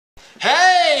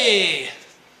Hey!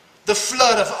 The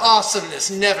flood of awesomeness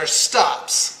never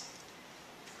stops.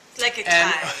 Like a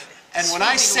tide. And when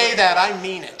I say that, I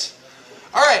mean it.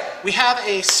 All right, we have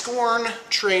a Skorne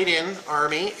trade-in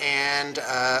army, and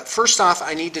first off,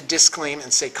 I need to disclaim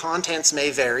and say contents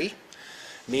may vary,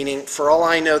 meaning for all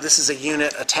I know, this is a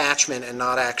unit attachment and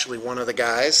not actually one of the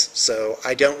guys, so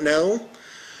I don't know.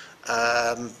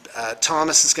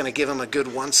 Thomas is going to give him a good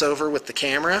once-over with the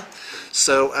camera.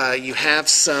 So you have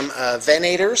some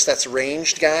venators, that's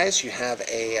ranged guys. You have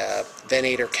a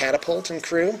venator catapult and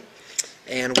crew.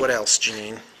 And what else,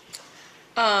 Janine?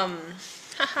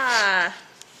 Haha.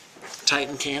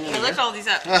 Titan cannon. I looked all these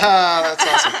up. Haha,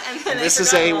 that's awesome. And this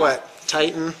is a what?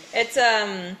 Titan? It's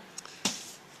a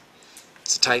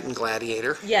Titan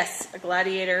gladiator. Yes, a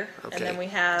gladiator. Okay. And then we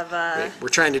have we're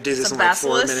trying to do this in like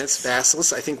 4 minutes.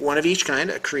 Basilisks, I think one of each kind,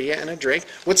 a Kriya and a Drake.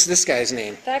 What's this guy's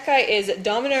name? That guy is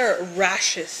Dominar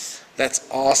Rashus. That's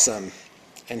awesome.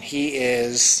 And he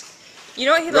is... You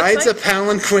know what he looks rides like? a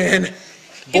palanquin,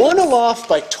 borne aloft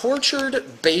by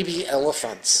tortured baby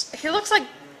elephants. He looks like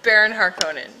Baron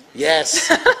Harkonnen. Yes.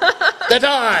 That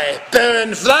I,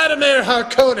 Baron Vladimir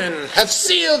Harkonnen, have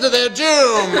sealed their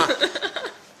doom.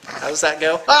 How does that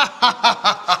go?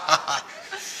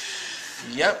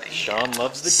 Yep. Sean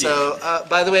loves the game. So,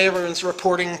 by the way, everyone's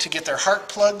reporting to get their heart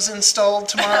plugs installed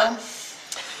tomorrow.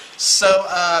 So,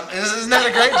 isn't that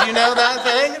a great? Do you know that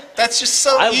thing? That's just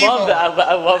so evil. I love that.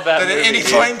 I love that. But at movie, any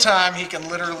dude. point in time, he can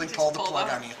literally pull the plug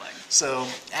on you. So,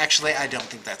 actually, I don't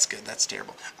think that's good. That's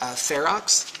terrible.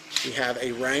 Ferox, we have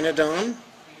a Rhinodon.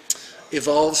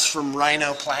 Evolves from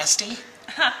rhinoplasty.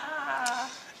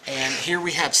 And here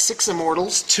we have 6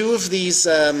 immortals. 2 of these,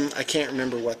 I can't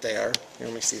remember what they are. Here,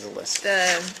 let me see the list.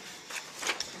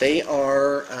 They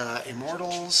are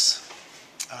immortals.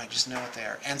 Oh, I just know what they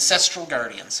are. Ancestral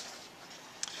guardians.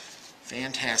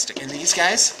 Fantastic. And these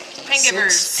guys? Pain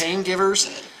givers. 6 pain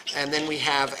givers. And then we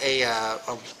have a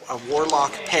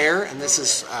warlock pair, and this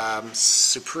is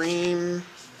Supreme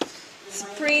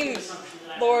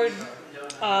Lord.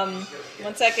 1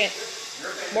 second.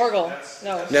 Morgul.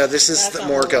 No, this is the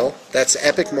Morgul. That's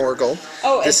Epic Morgul.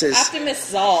 Oh, this is Optimus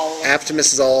Zal. Optimus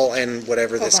Zal and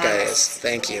whatever this guy is.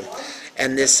 Thank you.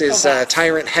 And this is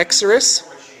Tyrant Hexerus.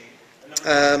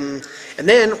 And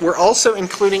then we're also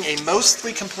including a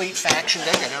mostly complete faction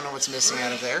deck. I don't know what's missing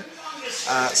out of there.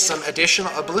 Some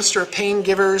additional, a blister of Pain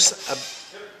Givers, a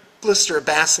blister of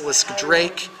Basilisk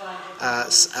Drake,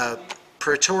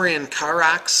 Praetorian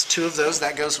Karax, 2 of those.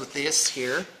 That goes with this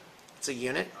here. It's a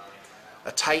unit.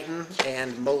 A Titan,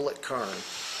 and Molet Karn.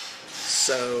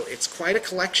 So it's quite a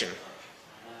collection.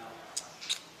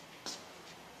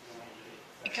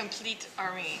 A complete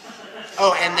army.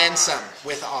 Oh, and then some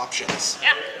with options.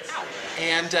 Yeah. Ow.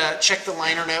 And check the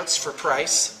liner notes for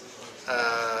price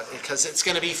because it's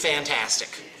going to be fantastic.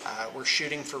 We're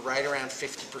shooting for right around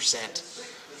 50%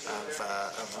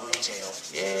 of retail.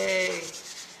 Yay!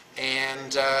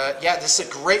 And yeah, this is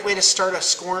a great way to start a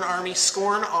Skorne army.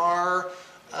 Skorne are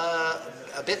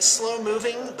a bit slow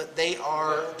moving, but they're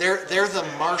the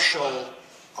martial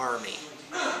army.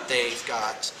 They've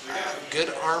got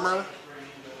good armor,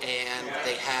 and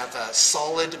they have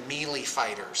solid melee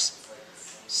fighters.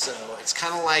 So it's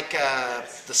kind of like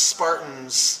the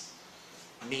Spartans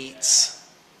meets,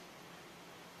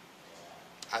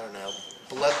 I don't know,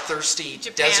 bloodthirsty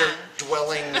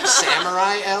desert-dwelling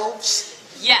samurai elves.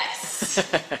 Yes.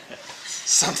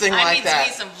 Something like that. I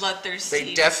need to meet some bloodthirsty.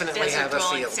 They definitely have a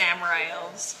feel. Samurai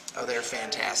elves. Oh, they're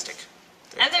fantastic.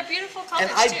 And they're beautiful colors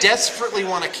And I too. desperately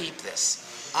want to keep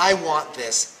this. I want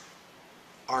this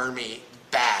army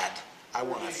bad. I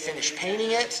want to finish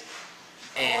painting it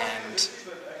and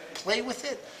play with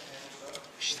it.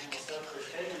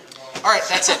 All right,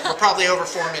 that's it. We're probably over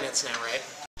 4 minutes now, right?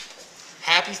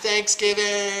 Happy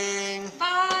Thanksgiving.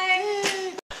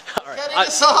 Bye. Cutting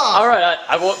us off. All right,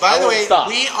 I won't. By the way, stop.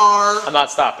 I'm not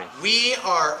stopping. We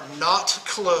are not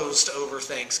closed over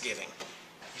Thanksgiving.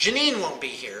 Janine won't be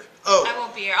here. Oh, I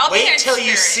won't be here. I'll be wait here in till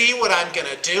you spirit. see what I'm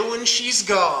gonna do when she's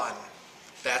gone.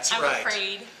 That's I'm right.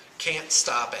 afraid. Can't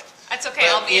stop it. That's okay. But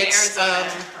I'll be in Arizona.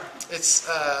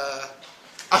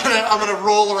 I'm gonna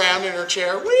roll around in her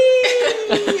chair. Whee!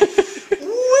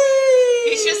 Whee!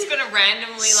 He's just gonna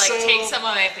randomly take some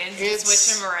of my pins and switch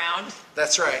them around.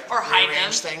 That's right. Or hide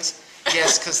rearrange them. things.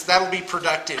 Yes, because that'll be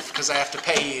productive. Because I have to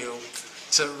pay you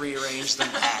to rearrange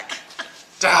them back.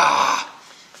 Duh! I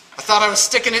thought I was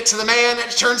sticking it to the man.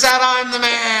 It turns out I'm the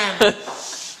man.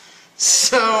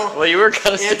 So. Well, you were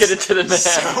kind of sticking it to the man.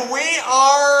 So we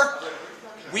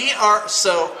are.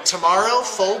 So tomorrow,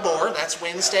 full bore. That's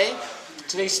Wednesday.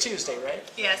 Today's Tuesday, right?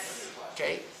 Yes.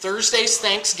 Okay, Thursday's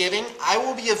Thanksgiving. I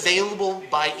will be available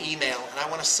by email, and I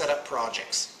want to set up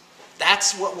projects.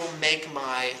 That's what will make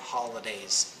my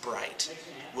holidays bright,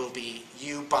 will be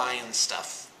you buying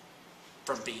stuff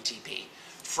from BTP.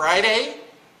 Friday,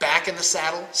 back in the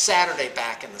saddle. Saturday,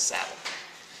 back in the saddle.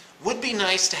 Would be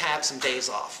nice to have some days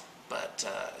off, but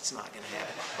it's not going to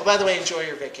happen. Oh, by the way, enjoy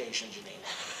your vacation, Janine.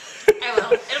 I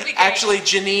will. It'll be great. Actually,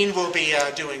 Janine will be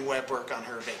doing web work on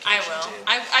her vacation, I will. too.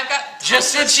 I've got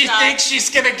Just when tons of she stuff. thinks she's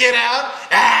going to get out,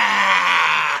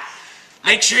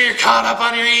 make sure you're caught up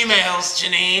on your emails,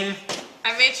 Janine.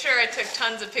 I made sure I took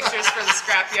tons of pictures for the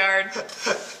scrapyard.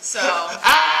 So.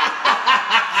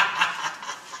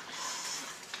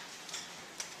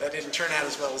 That didn't turn out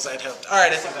as well as I'd hoped. All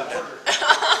right, I think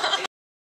we're done.